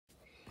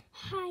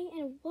Hi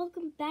and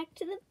welcome back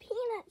to the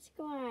Peanut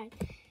Squad.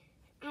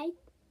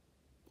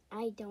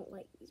 I don't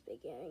like these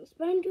big earrings,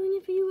 but I'm doing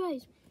it for you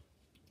guys.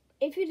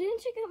 If you didn't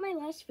check out my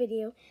last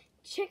video,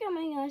 check out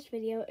my last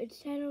video. It's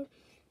titled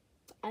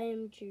I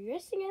am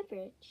dressing up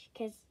rich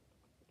because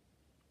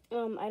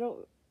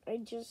I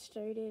just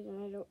started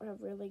and I don't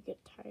have really good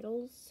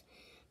titles.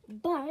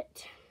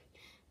 But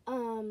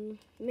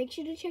make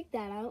sure to check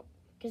that out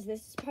because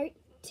this is part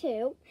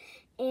 2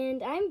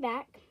 and I'm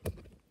back.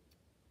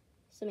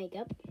 Some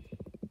makeup.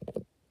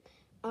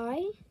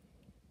 I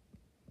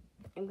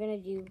am going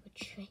to do a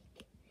trick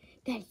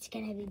that's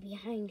going to be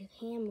behind the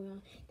camera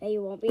that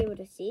you won't be able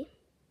to see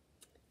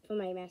for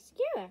my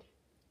mascara.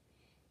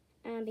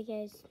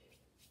 Because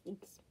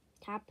it's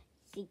top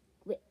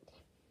secret.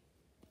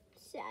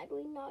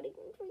 Sadly, not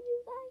even for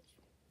you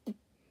guys.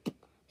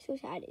 So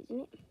sad, isn't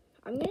it?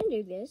 I'm going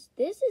to do this.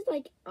 This is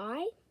like,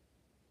 I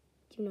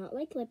do not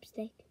like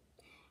lipstick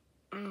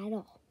at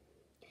all.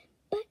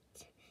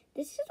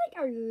 This is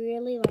like a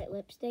really light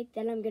lipstick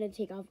that I'm going to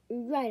take off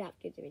right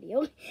after the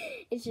video.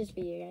 It's just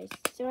for you guys.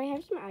 So I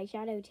have some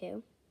eyeshadow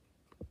too.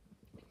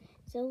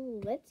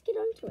 So let's get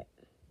on to it.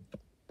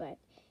 But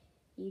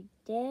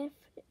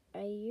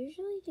I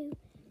usually do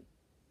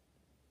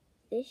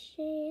this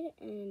shade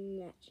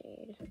and that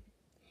shade.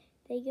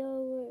 They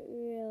go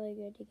really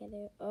good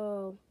together.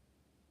 Oh,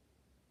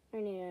 I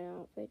need an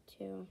outfit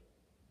too.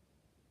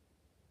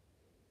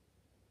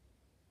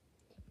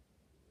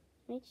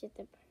 Makes it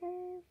the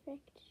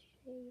perfect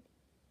shade.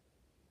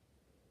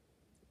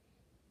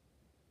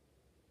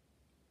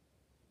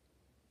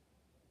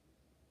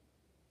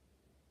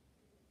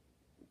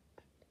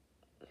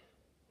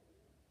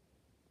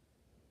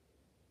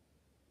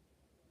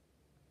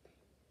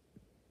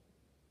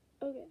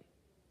 Okay.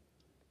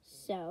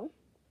 So,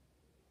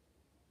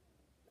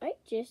 I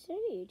just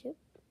started YouTube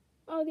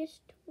August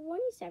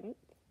 27th.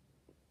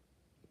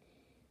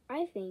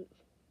 I think,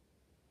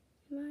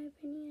 in my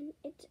opinion,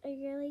 it's a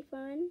really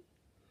fun.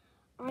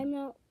 I'm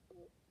not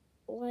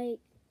like,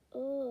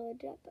 oh,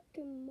 that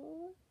too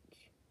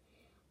much.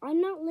 I'm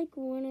not like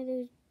one of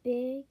those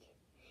big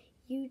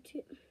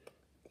YouTube.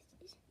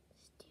 This is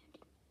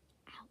standing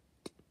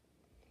out.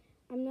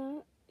 I'm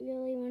not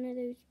really one of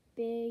those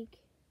big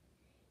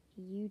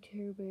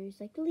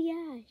YouTubers like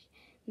Liash,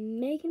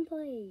 Making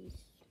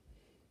Plays,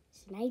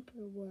 Sniper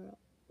World,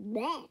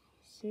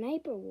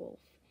 Sniper Wolf,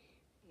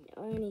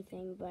 or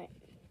anything, but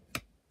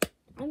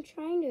I'm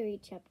trying to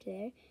reach up to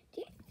there.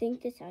 Do you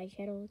think this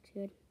eyeshadow looks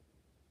good?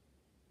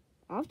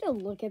 I'll have to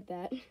look at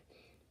that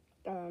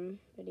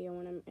video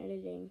when I'm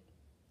editing.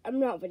 I'm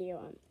not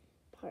video,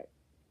 part.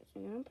 So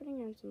now I'm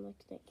putting on some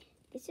lipstick.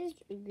 This is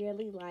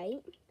really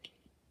light,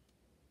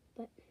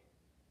 but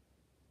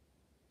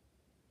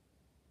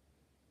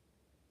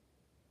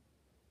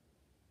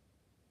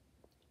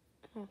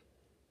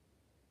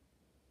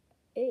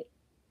it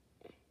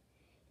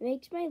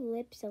makes my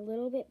lips a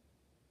little bit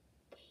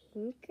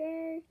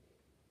pinker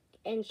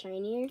and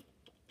shinier.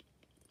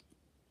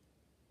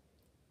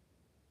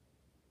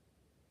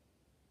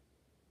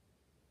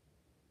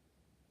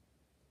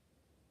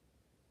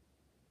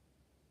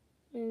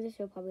 And this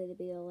will probably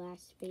be the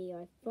last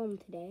video I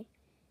filmed today.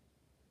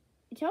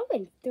 It's all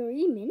been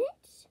 3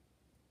 minutes?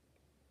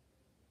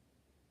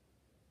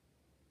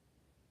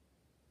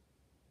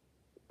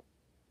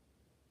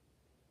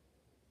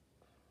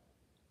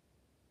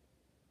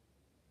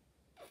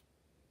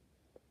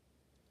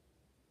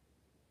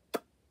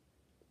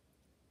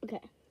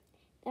 Okay,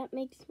 that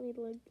makes me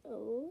look a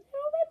little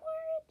bit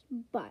more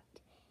rich, but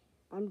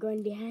I'm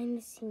going behind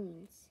the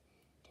scenes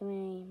to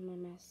my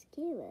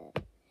mascara.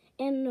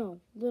 And no,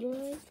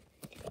 literally,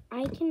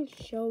 I can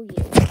show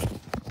you.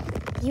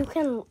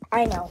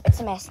 I know,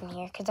 it's a mess in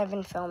here because I've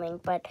been filming,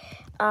 but,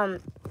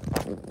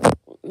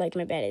 like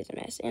my bed is a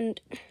mess. And,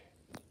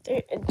 do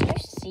you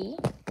see?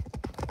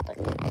 Look,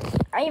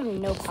 I have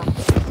no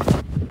pockets.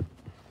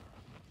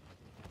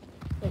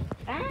 Wait,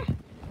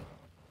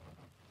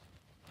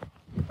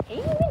 can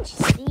you even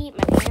see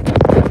my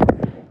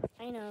pants?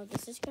 I know,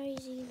 this is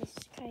crazy,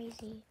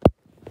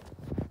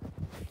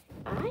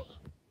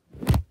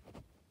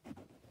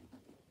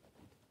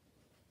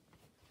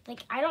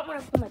 I don't want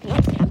to pull my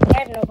pants down. I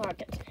have no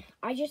pockets.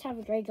 I just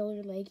have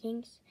regular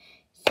leggings.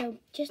 So,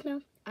 just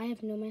know, I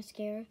have no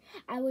mascara.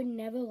 I would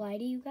never lie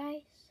to you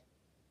guys.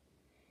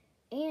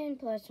 And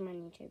plus, I'm on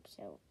YouTube,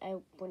 so I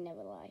would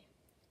never lie.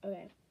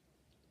 Okay.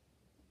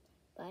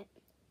 But,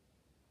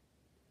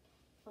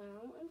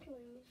 while I'm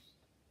doing this,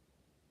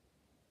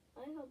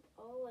 I hope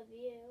all of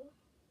you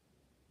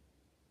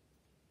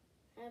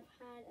have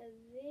had a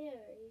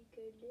very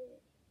good day.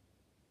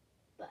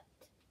 But,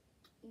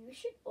 you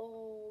should,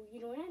 you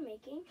know what I'm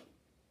making?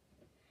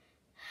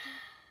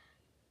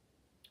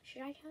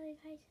 Should I tell you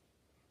guys?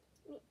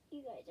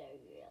 You guys are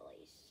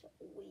really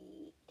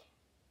sweet.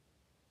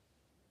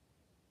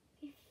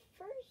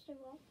 First of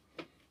all,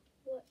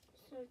 what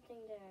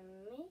something that I'm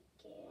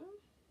making.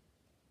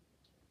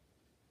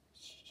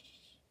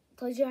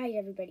 Close your eyes,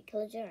 everybody.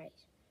 Close your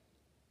eyes.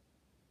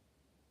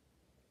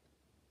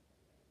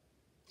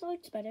 Oh,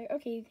 it's better.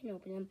 Okay, you can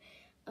open them.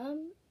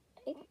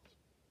 I think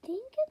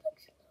it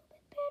looks a little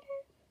bit better.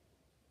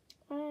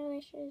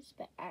 Eyelashes,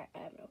 but I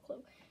have no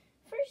clue.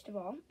 First of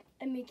all,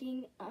 I'm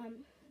making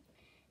some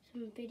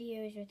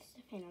videos with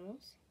stuffed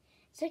animals.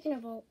 Second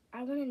of all,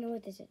 I want to know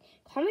what this is.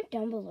 Comment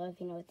down below if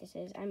you know what this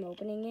is. I'm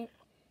opening it.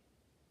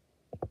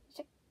 It's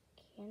a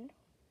candle.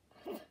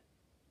 It's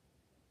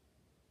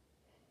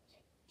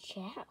a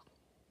gel.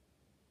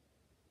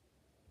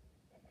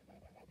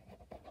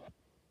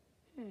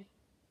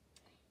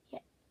 Yeah.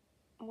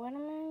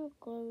 Watermelon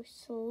Glow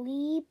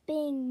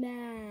sleeping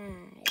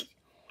mask.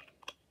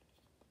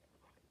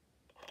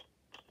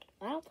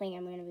 I don't think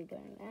I'm going to be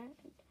doing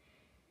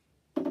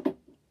that.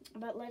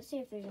 But let's see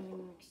if there's any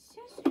more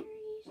accessories.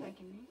 I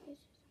can make this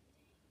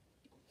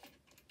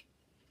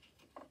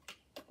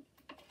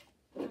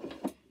or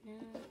something. No.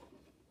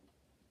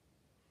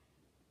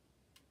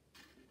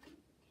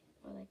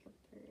 Or like a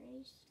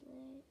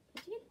bracelet.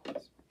 Let's get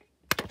this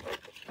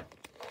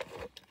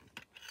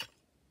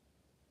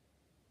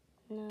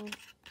one. No.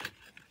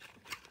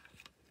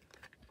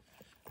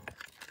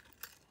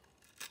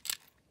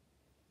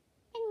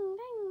 Bing,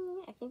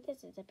 bing. I think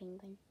this is a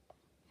penguin.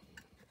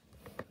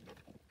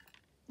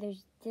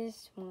 There's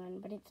this one,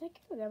 but it's like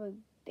a rubber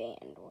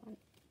band one.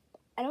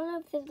 I don't know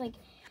if this like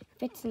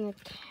fits in the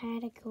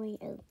category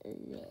of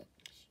rich.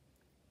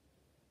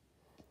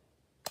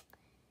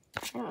 I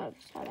don't know if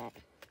you saw that.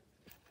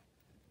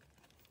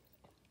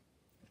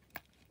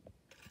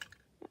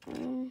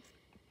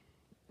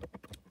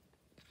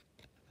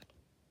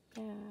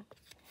 Yeah.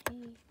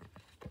 Hey.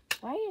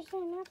 Why is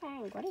there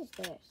nothing? What is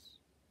this?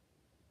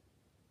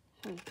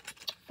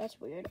 That's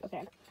weird.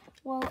 Okay.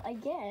 Well, I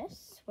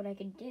guess what I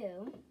could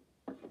do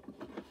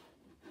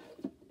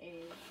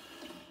is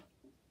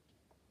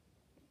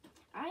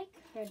I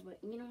could,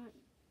 you know what?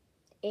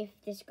 If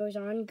this goes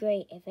on,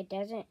 great. If it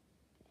doesn't,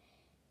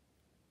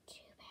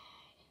 too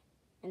bad.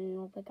 And then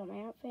we'll pick up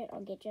my outfit.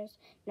 I'll get just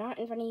not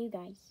in front of you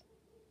guys.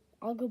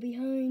 I'll go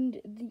behind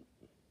the.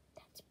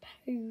 That's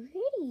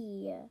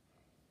pretty.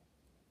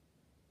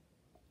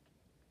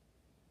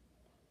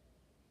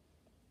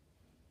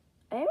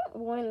 I haven't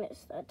worn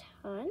this a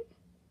ton.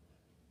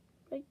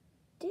 I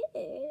did.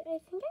 I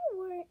think I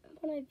wore it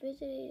when I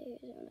visited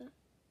Arizona.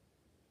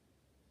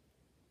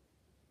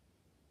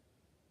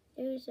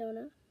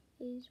 Arizona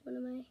is one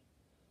of my,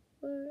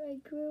 where I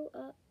grew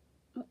up,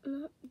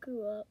 not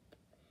grew up,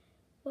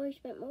 where I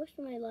spent most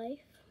of my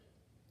life,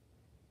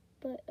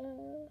 but,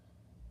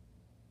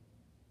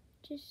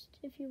 just,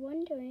 if you're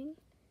wondering,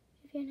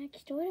 if you're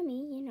next door to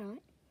me, you're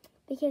not,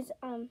 because,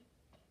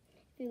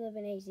 if you live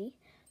in AZ,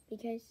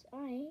 because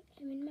I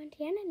am in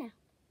Montana now,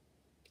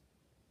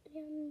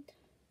 and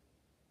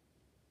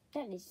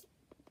that is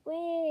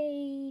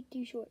way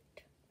too short.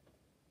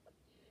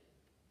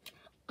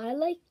 I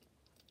like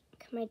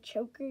my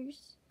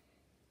chokers,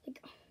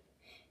 like,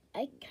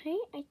 I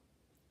think it's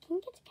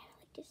kind of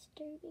like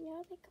disturbing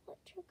how they call it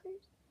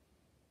chokers.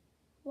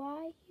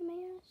 Why, you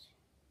may ask?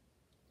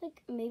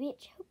 Like, maybe it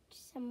choked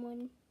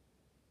someone,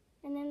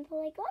 and then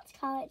they're like, let's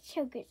call it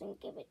chokers and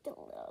give it to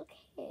little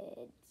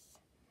kids.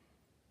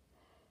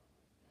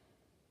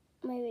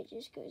 Maybe it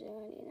just goes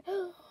around, you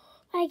know,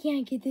 I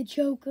can't get the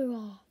choker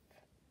off.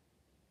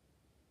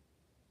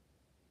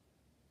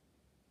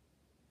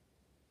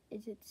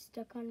 Is it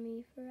stuck on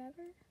me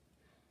forever?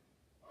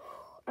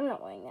 I'm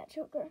not wearing that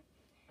choker.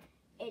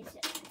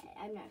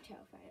 I'm not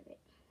terrified of it.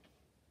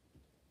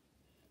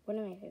 One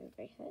of my favorite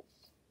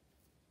bracelets.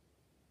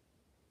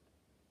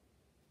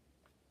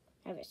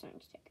 I have a song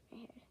stuck in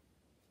my head.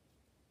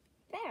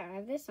 There, I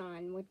have this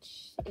on,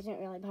 which isn't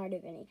really part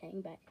of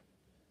anything, but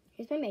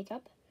here's my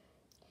makeup.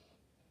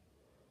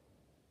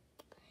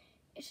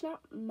 It's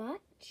not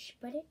much,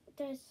 but it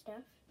does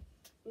stuff.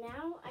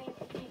 Now I have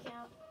to pick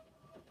out.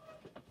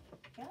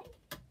 Really?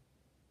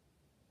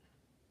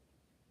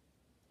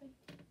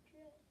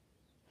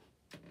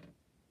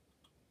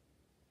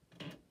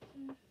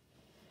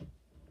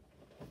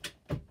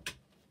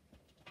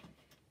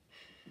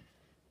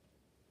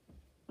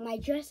 My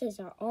dresses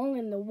are all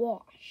in the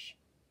wash.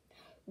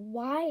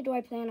 Why do I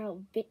plan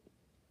out videos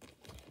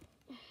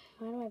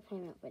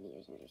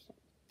and do stuff?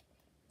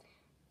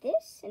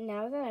 This,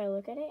 now that I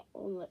look at it,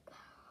 will look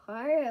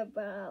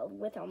horrible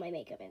with all my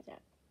makeup and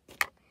stuff.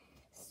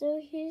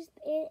 So here's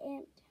it,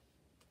 and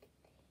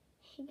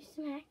here's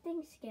some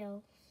acting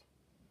skills.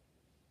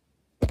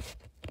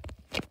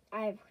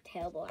 I have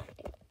terrible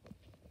acting.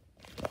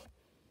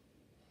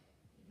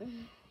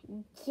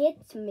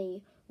 Get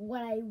me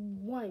what I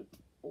want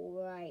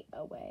right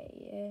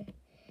away.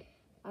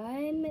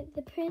 I'm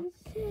the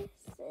princess,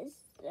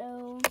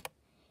 so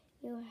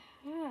you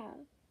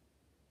have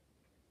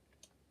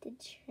to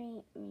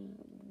treat me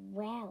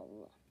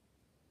well.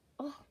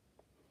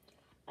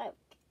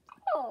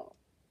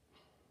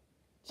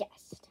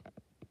 Just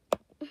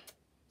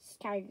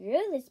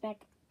screw this back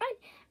on.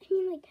 I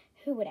mean, like,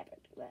 who would ever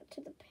do that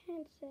to the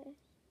princess?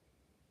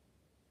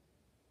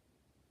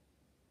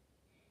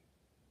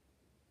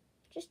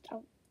 Just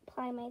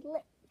apply my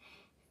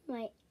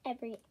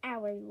every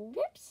hour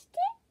lipstick.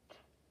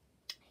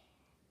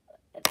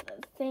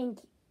 Thank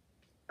you.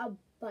 a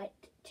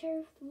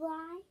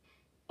butterfly,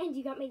 and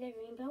you got me the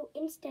rainbow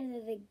instead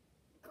of the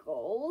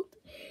gold.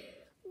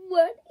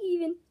 What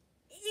even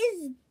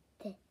is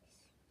this?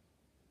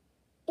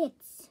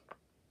 It's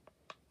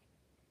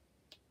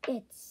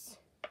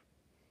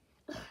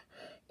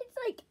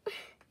like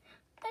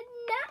a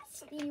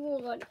nasty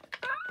one.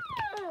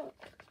 Ah!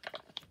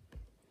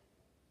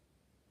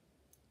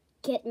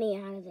 Get me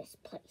out of this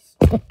place.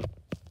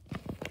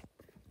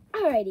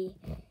 Alrighty,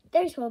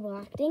 there's horrible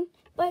acting,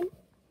 but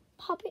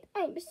Poppy,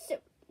 I'm so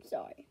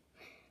sorry.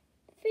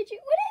 Fidget,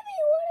 whatever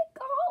you want to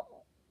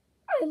call,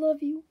 I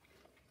love you.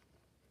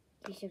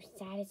 You're so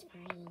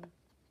satisfying.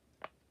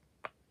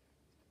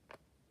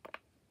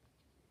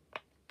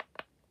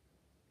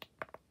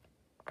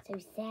 So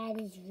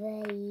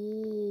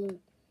satisfying.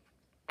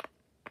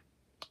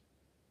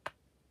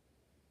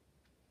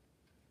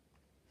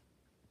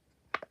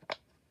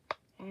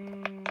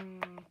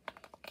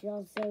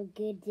 Feels so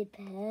good to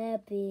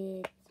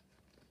puppets.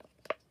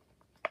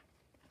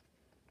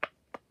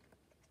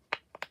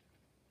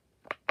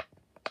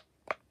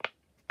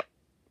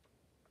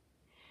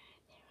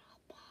 They're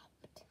all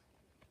popped.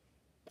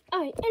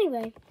 Alright,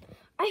 anyway,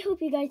 I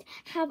hope you guys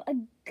have a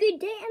good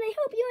day, and I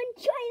hope you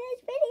enjoy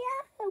this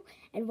video.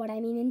 And what I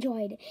mean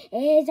enjoyed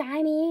is,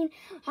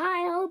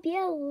 I hope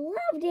you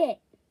loved it.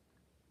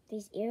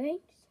 These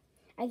earrings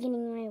are getting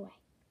in my way.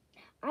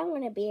 I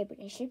want to be able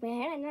to shake my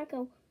head and not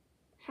go,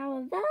 how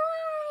am I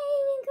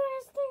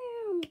across the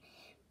room?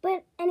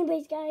 But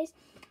anyways, guys,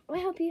 I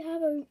hope you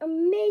have an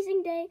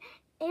amazing day,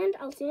 and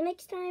I'll see you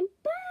next time.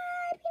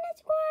 Bye, Peanut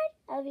Squad.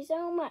 I love you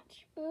so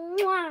much.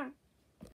 Mwah.